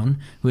 Brown,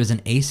 who is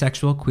an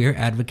asexual queer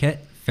advocate,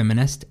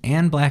 feminist,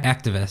 and Black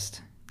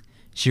activist.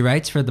 She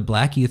writes for the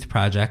Black Youth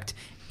Project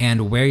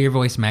and Wear Your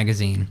Voice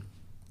magazine,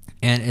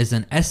 and is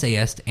an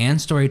essayist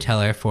and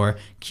storyteller for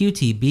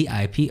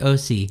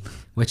QTBIPOC,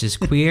 which is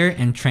Queer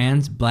and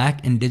Trans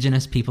Black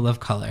Indigenous People of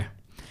Color,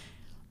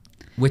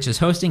 which is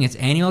hosting its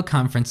annual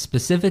conference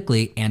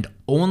specifically and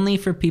only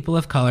for people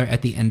of color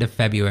at the end of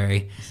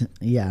February.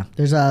 Yeah,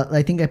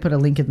 I think I put a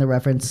link in the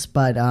reference,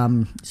 but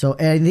so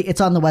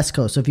it's on the West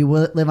Coast. So if you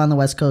live on the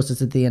West Coast,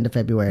 it's at the end of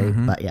February.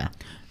 But yeah.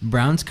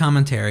 Brown's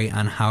commentary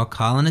on how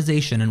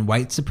colonization and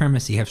white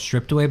supremacy have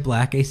stripped away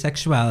Black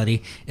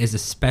asexuality is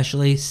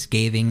especially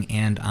scathing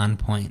and on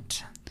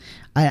point.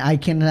 I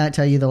cannot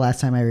tell you the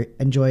last time I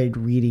enjoyed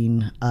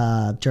reading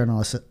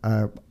journalists,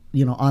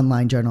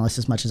 online journalists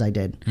as much as I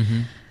did.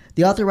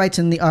 The author writes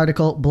in the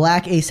article,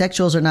 Black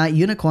asexuals are not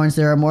unicorns.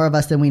 There are more of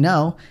us than we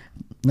know.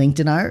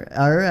 Linked in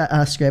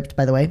our script,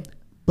 by the way.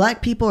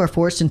 Black people are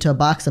forced into a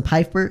box of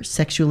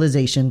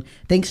hypersexualization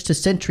thanks to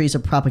centuries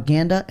of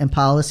propaganda and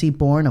policy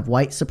born of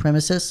white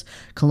supremacist,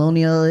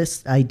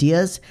 colonialist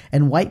ideas,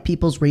 and white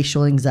people's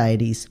racial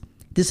anxieties.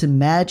 This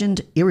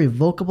imagined,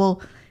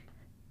 irrevocable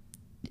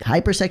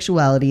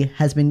hypersexuality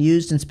has been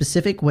used in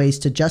specific ways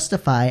to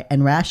justify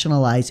and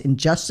rationalize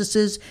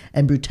injustices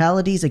and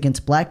brutalities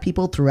against Black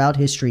people throughout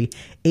history,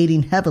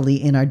 aiding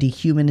heavily in our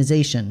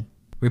dehumanization.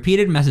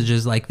 Repeated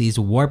messages like these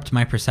warped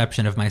my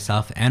perception of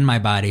myself and my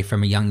body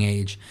from a young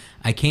age.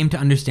 I came to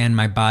understand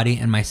my body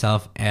and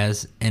myself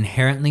as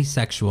inherently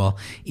sexual,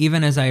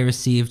 even as I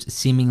received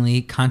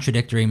seemingly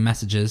contradictory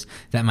messages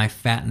that my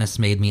fatness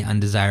made me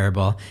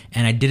undesirable,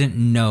 and I didn't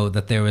know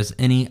that there was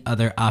any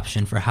other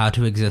option for how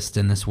to exist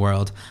in this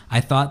world. I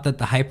thought that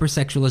the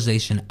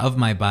hypersexualization of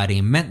my body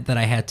meant that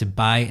I had to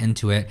buy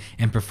into it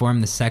and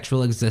perform the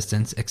sexual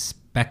existence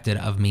expected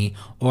of me,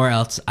 or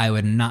else I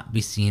would not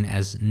be seen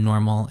as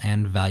normal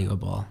and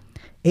valuable.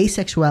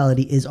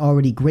 Asexuality is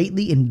already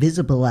greatly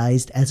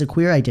invisibilized as a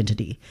queer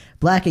identity.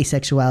 Black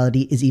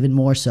asexuality is even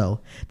more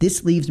so.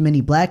 This leaves many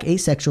Black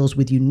asexuals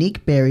with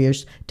unique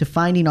barriers to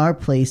finding our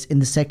place in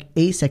the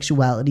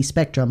asexuality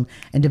spectrum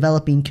and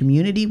developing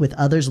community with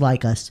others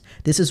like us.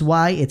 This is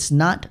why it's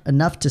not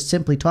enough to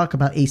simply talk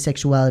about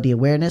asexuality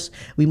awareness.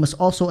 We must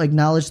also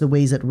acknowledge the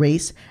ways that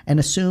race and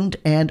assumed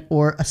and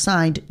or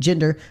assigned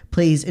gender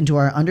plays into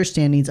our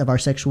understandings of our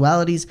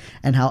sexualities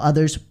and how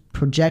others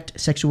project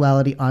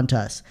sexuality onto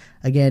us.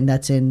 Again,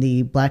 that's in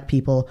the Black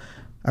people,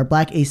 or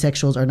Black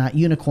asexuals are not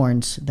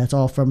unicorns. That's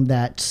all from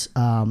that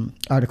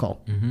article.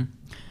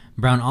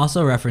 Brown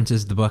also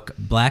references the book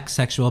Black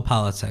Sexual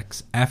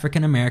Politics,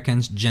 African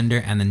Americans,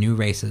 Gender, and the New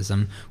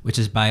Racism, which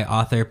is by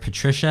author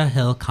Patricia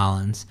Hill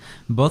Collins.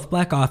 Both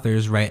Black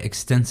authors write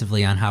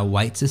extensively on how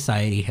white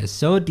society has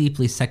so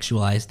deeply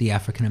sexualized the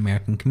African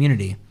American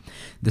community.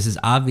 This is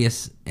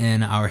obvious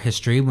in our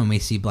history when we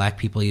see black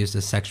people used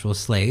as sexual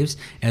slaves,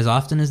 as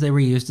often as they were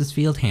used as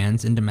field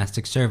hands and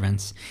domestic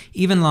servants.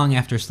 Even long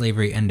after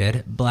slavery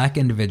ended, black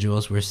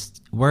individuals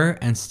were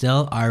and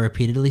still are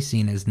repeatedly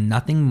seen as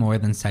nothing more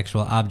than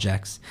sexual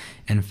objects.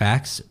 In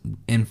fact,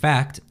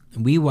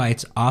 we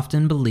whites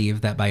often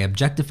believe that by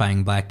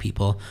objectifying black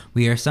people,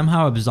 we are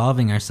somehow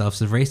absolving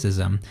ourselves of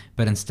racism,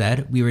 but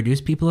instead, we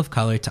reduce people of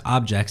color to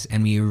objects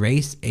and we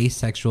erase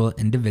asexual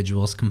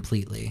individuals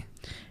completely.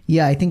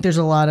 Yeah, I think there's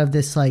a lot of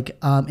this like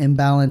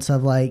imbalance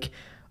of like,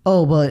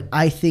 oh, but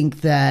I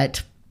think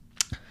that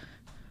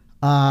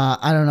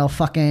I don't know,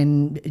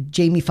 fucking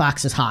Jamie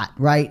Foxx is hot,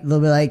 right?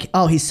 They'll be like,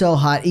 oh, he's so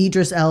hot.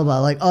 Idris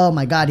Elba, like, oh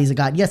my God, he's a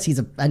god. Yes, he's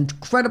an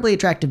incredibly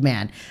attractive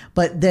man.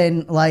 But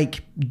then,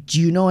 like, do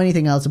you know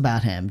anything else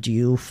about him? Do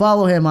you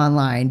follow him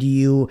online?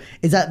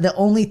 Is that the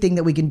only thing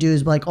that we can do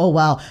is be like, oh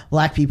wow,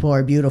 black people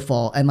are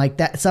beautiful. And like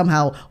that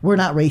somehow we're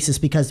not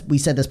racist because we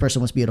said this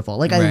person was beautiful.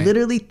 Like, I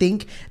literally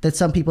think that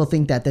some people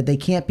think that they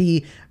can't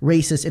be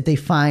racist if they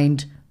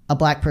find a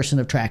black person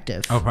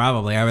attractive. Oh,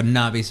 probably. I would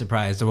not be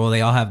surprised. Well,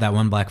 they all have that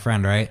one black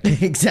friend, right?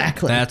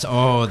 Exactly.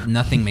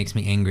 Nothing makes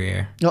me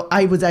angrier. No,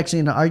 I was actually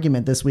in an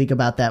argument this week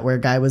about that where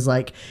a guy was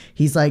like,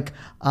 he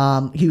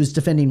was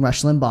defending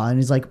Rush Limbaugh and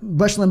he's like,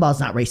 Rush Limbaugh's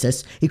not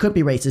racist. He couldn't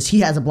be racist. He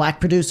has a black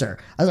producer.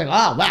 I was like,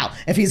 oh, wow.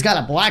 If he's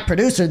got a black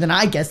producer, then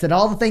I guess that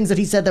all the things that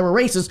he said that were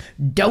racist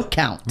don't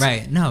count.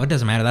 Right. No, it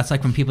doesn't matter. That's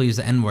like when people use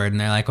the N-word and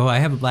they're like, oh, I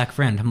have a black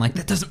friend. I'm like,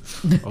 that doesn't...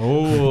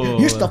 Oh.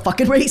 You're still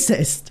fucking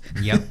racist.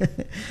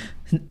 Yep.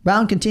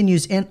 Brown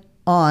continues in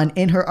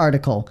her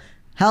article,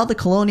 How the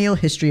Colonial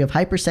History of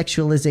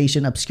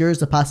Hypersexualization Obscures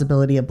the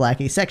Possibility of Black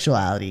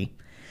Asexuality.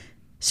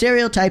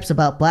 Stereotypes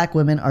about black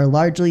women are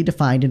largely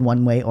defined in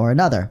one way or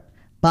another,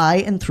 by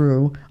and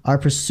through our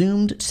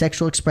presumed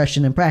sexual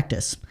expression and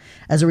practice.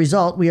 As a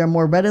result, we are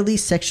more readily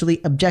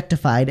sexually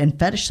objectified and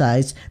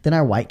fetishized than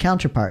our white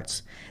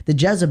counterparts. The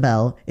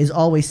Jezebel is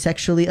always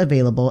sexually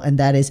available, and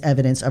that is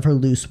evidence of her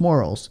loose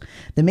morals.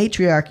 The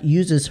matriarch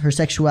uses her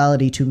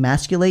sexuality to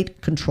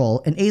masculate,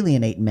 control, and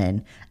alienate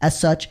men. As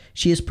such,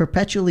 she is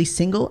perpetually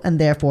single and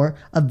therefore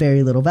of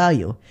very little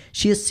value.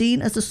 She is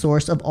seen as the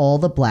source of all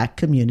the black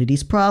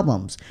community's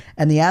problems,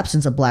 and the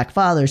absence of black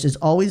fathers is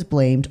always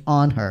blamed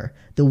on her.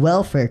 The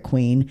welfare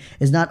queen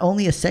is not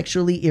only a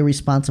sexually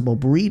irresponsible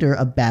breeder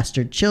of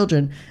bastard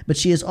children, but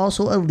she is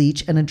also a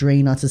leech and a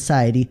drain on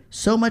society,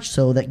 so much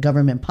so that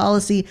government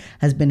policy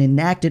has been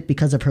enacted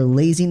because of her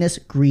laziness,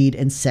 greed,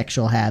 and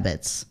sexual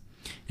habits.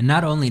 And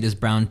not only does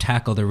Brown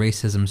tackle the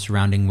racism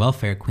surrounding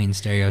welfare queen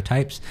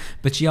stereotypes,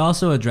 but she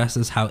also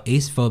addresses how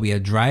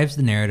acephobia drives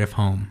the narrative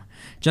home.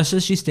 Just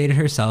as she stated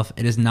herself,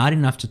 it is not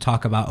enough to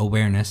talk about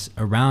awareness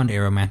around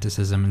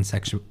aromanticism and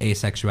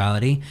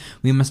asexuality.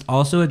 We must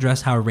also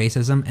address how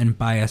racism and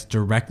bias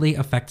directly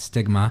affect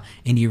stigma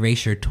and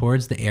erasure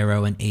towards the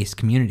aro and ace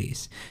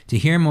communities. To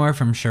hear more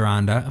from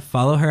Sharonda,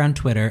 follow her on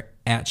Twitter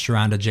at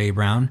Sharonda J.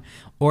 Brown,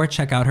 or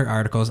check out her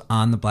articles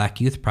on the Black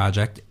Youth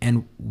Project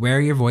and Wear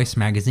Your Voice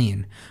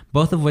magazine,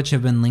 both of which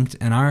have been linked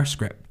in our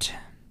script.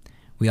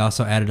 We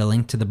also added a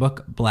link to the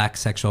book Black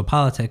Sexual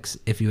Politics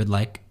if you would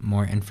like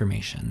more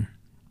information.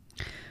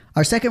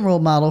 Our second role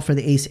model for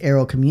the ace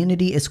aro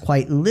community is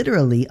quite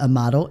literally a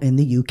model in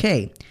the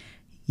UK.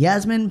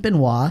 Yasmin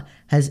Benoit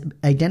has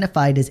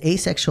identified as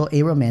asexual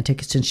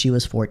aromantic since she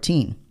was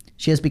 14.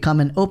 She has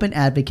become an open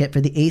advocate for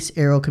the ace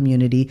aro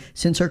community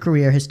since her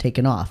career has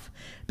taken off.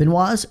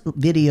 Benoit's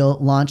video,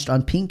 launched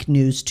on Pink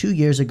News 2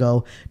 years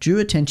ago, drew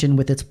attention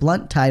with its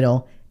blunt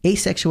title,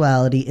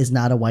 Asexuality is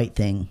Not a White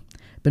Thing.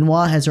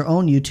 Benoit has her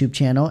own YouTube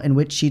channel in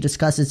which she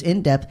discusses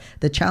in depth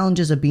the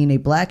challenges of being a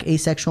black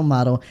asexual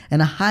model in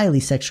a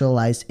highly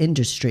sexualized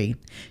industry.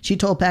 She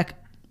told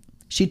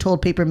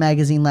Paper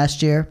Magazine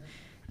last year,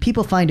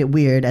 "People find it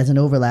weird as an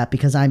overlap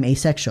because I'm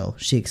asexual,"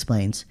 she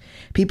explains.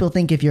 "People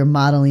think if you're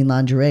modeling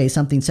lingerie,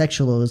 something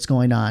sexual is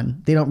going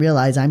on. They don't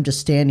realize I'm just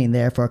standing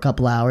there for a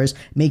couple hours,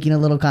 making a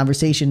little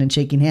conversation and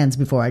shaking hands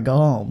before I go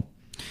home."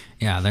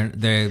 Yeah,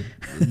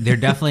 they're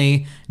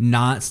definitely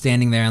not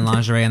standing there in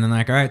lingerie and then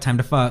like, all right, time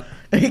to fuck.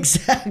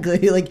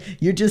 Exactly. Like,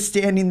 you're just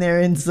standing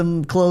there in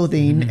some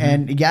clothing,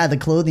 and yeah, the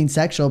clothing's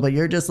sexual, but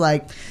you're just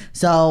like,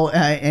 so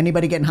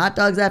anybody getting hot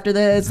dogs after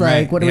this? Like,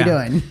 right, what are we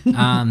doing?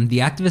 The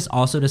activist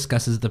also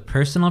discusses the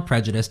personal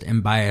prejudice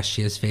and bias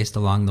she has faced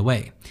along the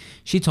way.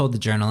 She told the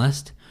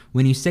journalist,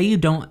 "When you say you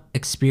don't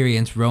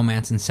experience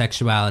romance and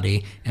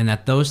sexuality and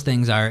that those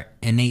things are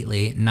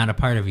innately not a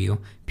part of you,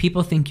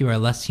 people think you are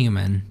less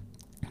human.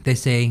 They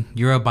say,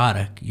 you're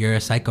robotic, you're a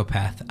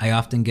psychopath. I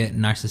often get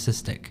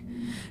narcissistic."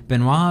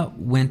 Benoit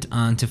went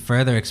on to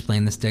further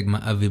explain the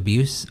stigma of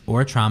abuse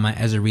or trauma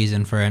as a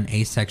reason for an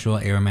asexual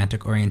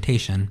aromantic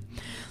orientation.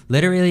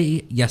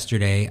 "Literally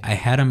yesterday, I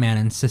had a man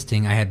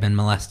insisting I had been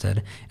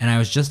molested, and I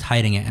was just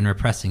hiding it and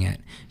repressing it,"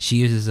 she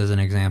uses as an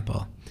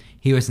example.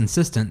 "He was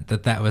insistent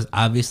that was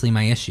obviously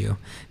my issue.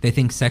 They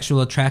think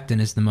sexual attraction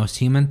is the most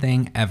human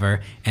thing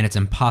ever, and it's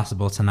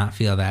impossible to not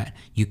feel that.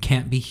 You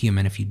can't be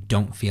human if you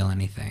don't feel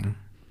anything."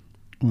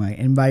 Right,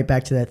 and right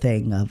back to that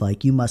thing of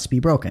like, you must be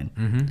broken.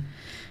 Mm-hmm.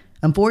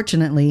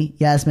 Unfortunately,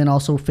 Yasmin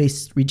also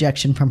faced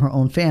rejection from her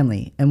own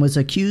family and was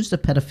accused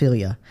of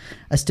pedophilia,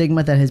 a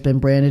stigma that has been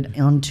branded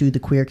onto the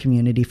queer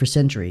community for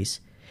centuries.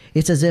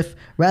 It's as if,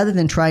 rather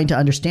than trying to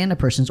understand a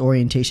person's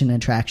orientation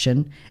and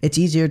attraction, it's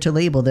easier to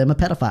label them a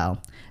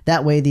pedophile.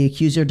 That way, the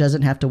accuser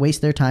doesn't have to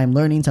waste their time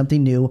learning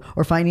something new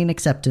or finding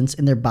acceptance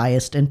in their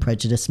biased and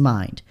prejudiced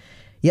mind.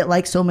 Yet,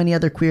 like so many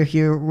other queer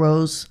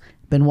heroes,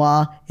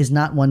 Benoit is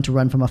not one to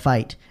run from a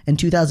fight. In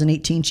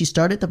 2018, she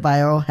started the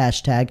viral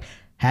hashtag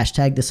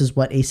this is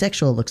what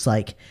asexual looks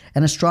like.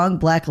 And a strong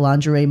black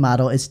lingerie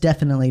model is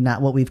definitely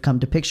not what we've come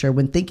to picture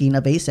when thinking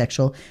of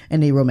asexual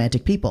and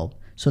aromantic people.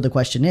 So the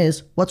question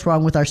is, what's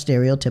wrong with our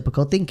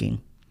stereotypical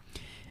thinking?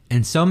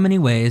 In so many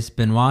ways,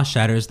 Benoit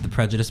shatters the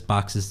prejudice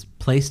boxes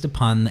placed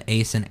upon the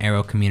ace and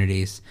aro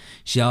communities.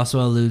 She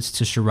also alludes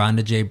to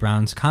Sherronda J.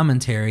 Brown's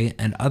commentary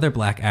and other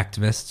black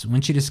activists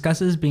when she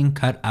discusses being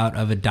cut out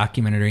of a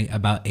documentary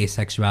about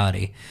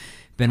asexuality.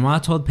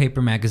 Benoit told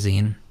Paper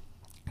Magazine,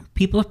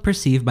 "People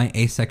perceive my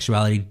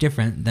asexuality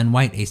different than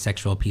white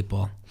asexual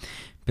people."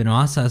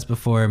 Benoit says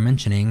before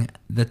mentioning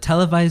the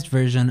televised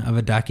version of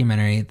a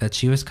documentary that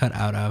she was cut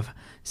out of,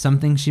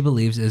 something she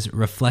believes is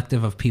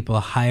reflective of people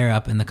higher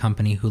up in the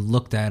company who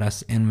looked at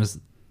us and was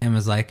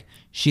like,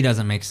 she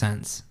doesn't make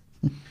sense.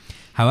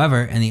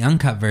 However, in the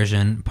uncut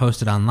version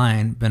posted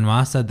online,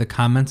 Benoit said the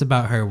comments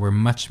about her were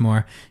much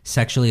more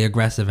sexually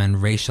aggressive and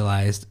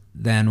racialized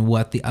than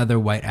what the other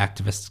white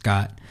activists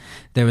got.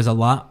 There was a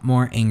lot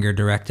more anger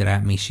directed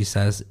at me, she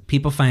says.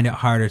 People find it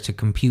harder to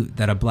compute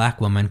that a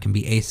black woman can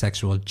be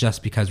asexual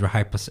just because we're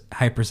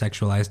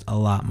hypersexualized a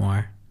lot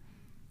more.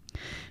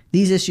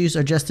 These issues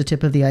are just the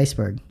tip of the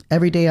iceberg.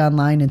 Every day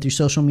online and through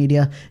social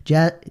media,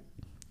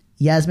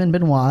 Yasmin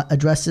Benoit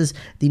addresses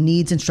the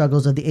needs and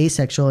struggles of the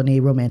asexual and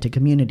aromantic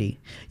community.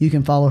 You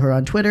can follow her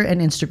on Twitter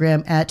and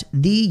Instagram at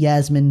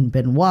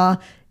 @TheYasminBenoit,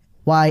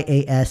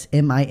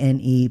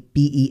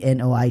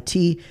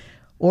 YasminBenoit,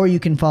 or you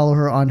can follow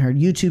her on her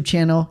YouTube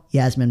channel,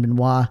 Yasmin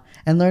Benoit,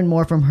 and learn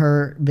more from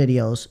her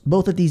videos.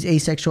 Both of these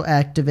asexual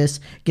activists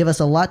give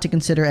us a lot to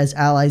consider as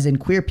allies and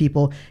queer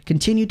people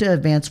continue to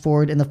advance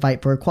forward in the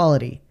fight for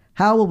equality.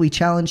 How will we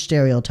challenge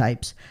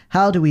stereotypes?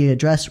 How do we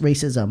address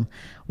racism?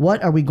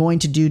 What are we going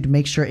to do to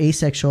make sure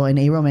asexual and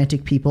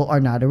aromantic people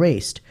are not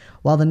erased?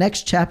 While the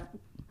next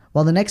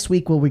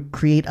week will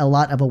create a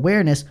lot of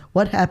awareness,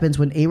 what happens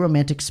when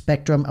Aromantic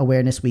Spectrum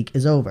Awareness Week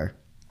is over?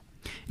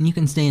 And you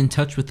can stay in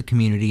touch with the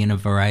community in a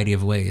variety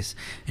of ways.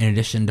 In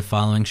addition to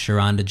following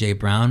Sherronda J.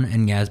 Brown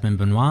and Yasmin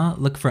Benoit,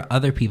 look for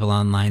other people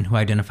online who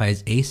identify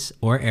as ace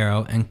or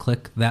aro and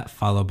click that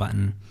follow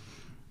button.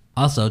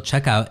 Also,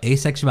 check out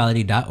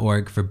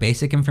asexuality.org for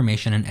basic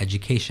information and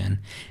education.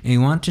 And we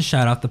want to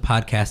shout out the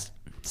podcast,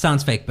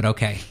 sounds fake, but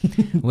okay.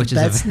 Which is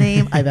Best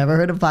name I've ever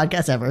heard of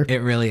podcast ever.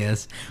 It really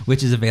is.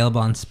 Which is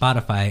available on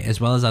Spotify as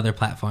well as other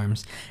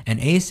platforms. An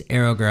ace,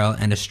 aro girl,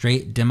 and a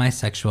straight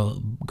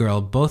demisexual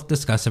girl both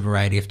discuss a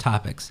variety of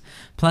topics.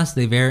 Plus,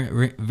 they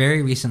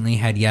very recently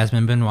had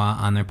Yasmin Benoit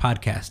on their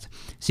podcast.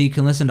 So you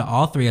can listen to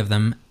all three of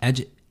them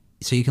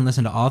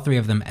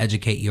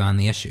educate you on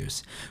the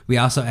issues. We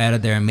also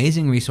added their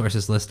amazing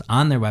resources list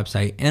on their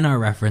website in our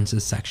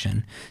references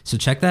section. So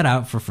check that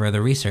out for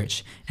further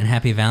research. And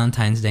happy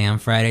Valentine's Day on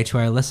Friday to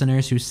our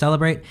listeners who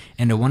celebrate,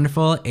 and a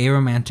wonderful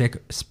Aromantic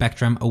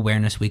Spectrum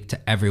Awareness Week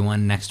to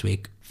everyone next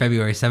week,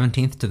 February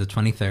 17th to the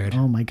 23rd.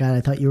 Oh my God,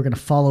 I thought you were going to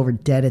fall over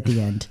dead at the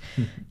end.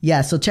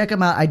 Yeah, so check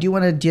them out. I do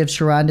want to give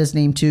Sherronda's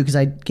name too, because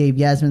I gave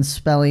Yasmin's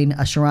spelling.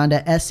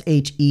 Sherronda,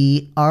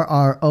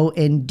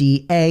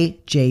 SHERRONDA,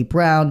 J.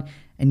 Brown,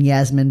 and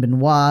Yasmin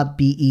Benoit,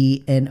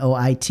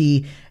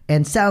 BENOIT.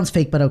 And sounds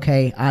fake, but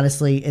okay.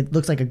 Honestly, it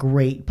looks like a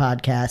great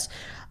podcast.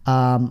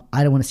 I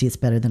don't want to see it's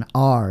better than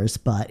ours,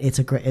 but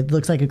it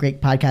looks like a great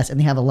podcast, and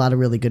they have a lot of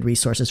really good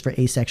resources for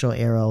asexual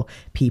aro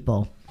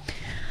people.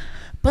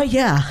 But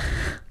yeah,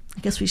 I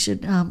guess we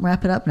should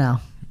wrap it up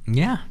now.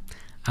 Yeah.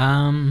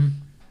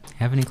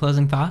 Have any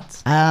closing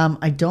thoughts?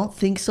 I don't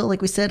think so.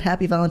 Like we said,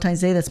 happy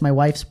Valentine's Day. That's my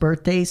wife's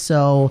birthday,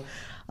 so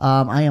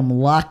I am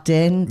locked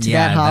in to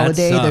that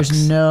holiday. That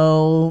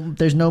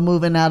there's no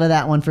moving out of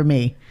that one for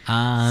me.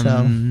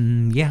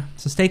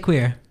 So stay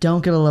queer.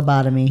 Don't get a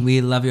lobotomy.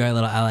 We love you, our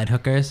little allied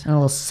hookers. And a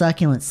little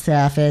succulent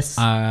sapphists.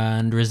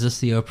 And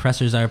resist the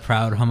oppressors, our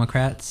proud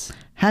homocrats.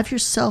 Have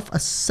yourself a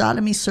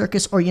sodomy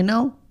circus, or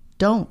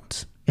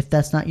don't. If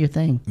that's not your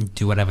thing.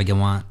 Do whatever you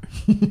want.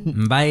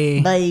 Bye.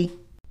 Bye.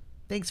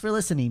 Thanks for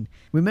listening.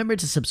 Remember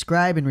to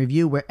subscribe and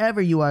review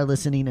wherever you are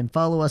listening, and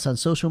follow us on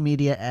social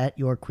media at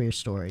Your Queer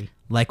Story.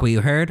 Like what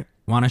you heard?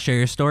 Want to share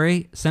your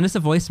story? Send us a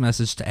voice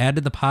message to add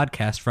to the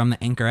podcast from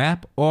the Anchor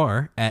app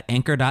or at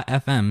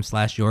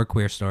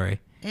anchor.fm/yourqueerstory.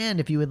 And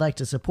if you would like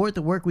to support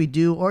the work we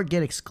do or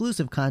get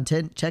exclusive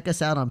content, check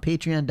us out on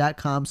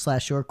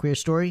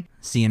patreon.com/yourqueerstory.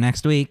 See you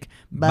next week.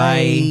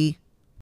 Bye.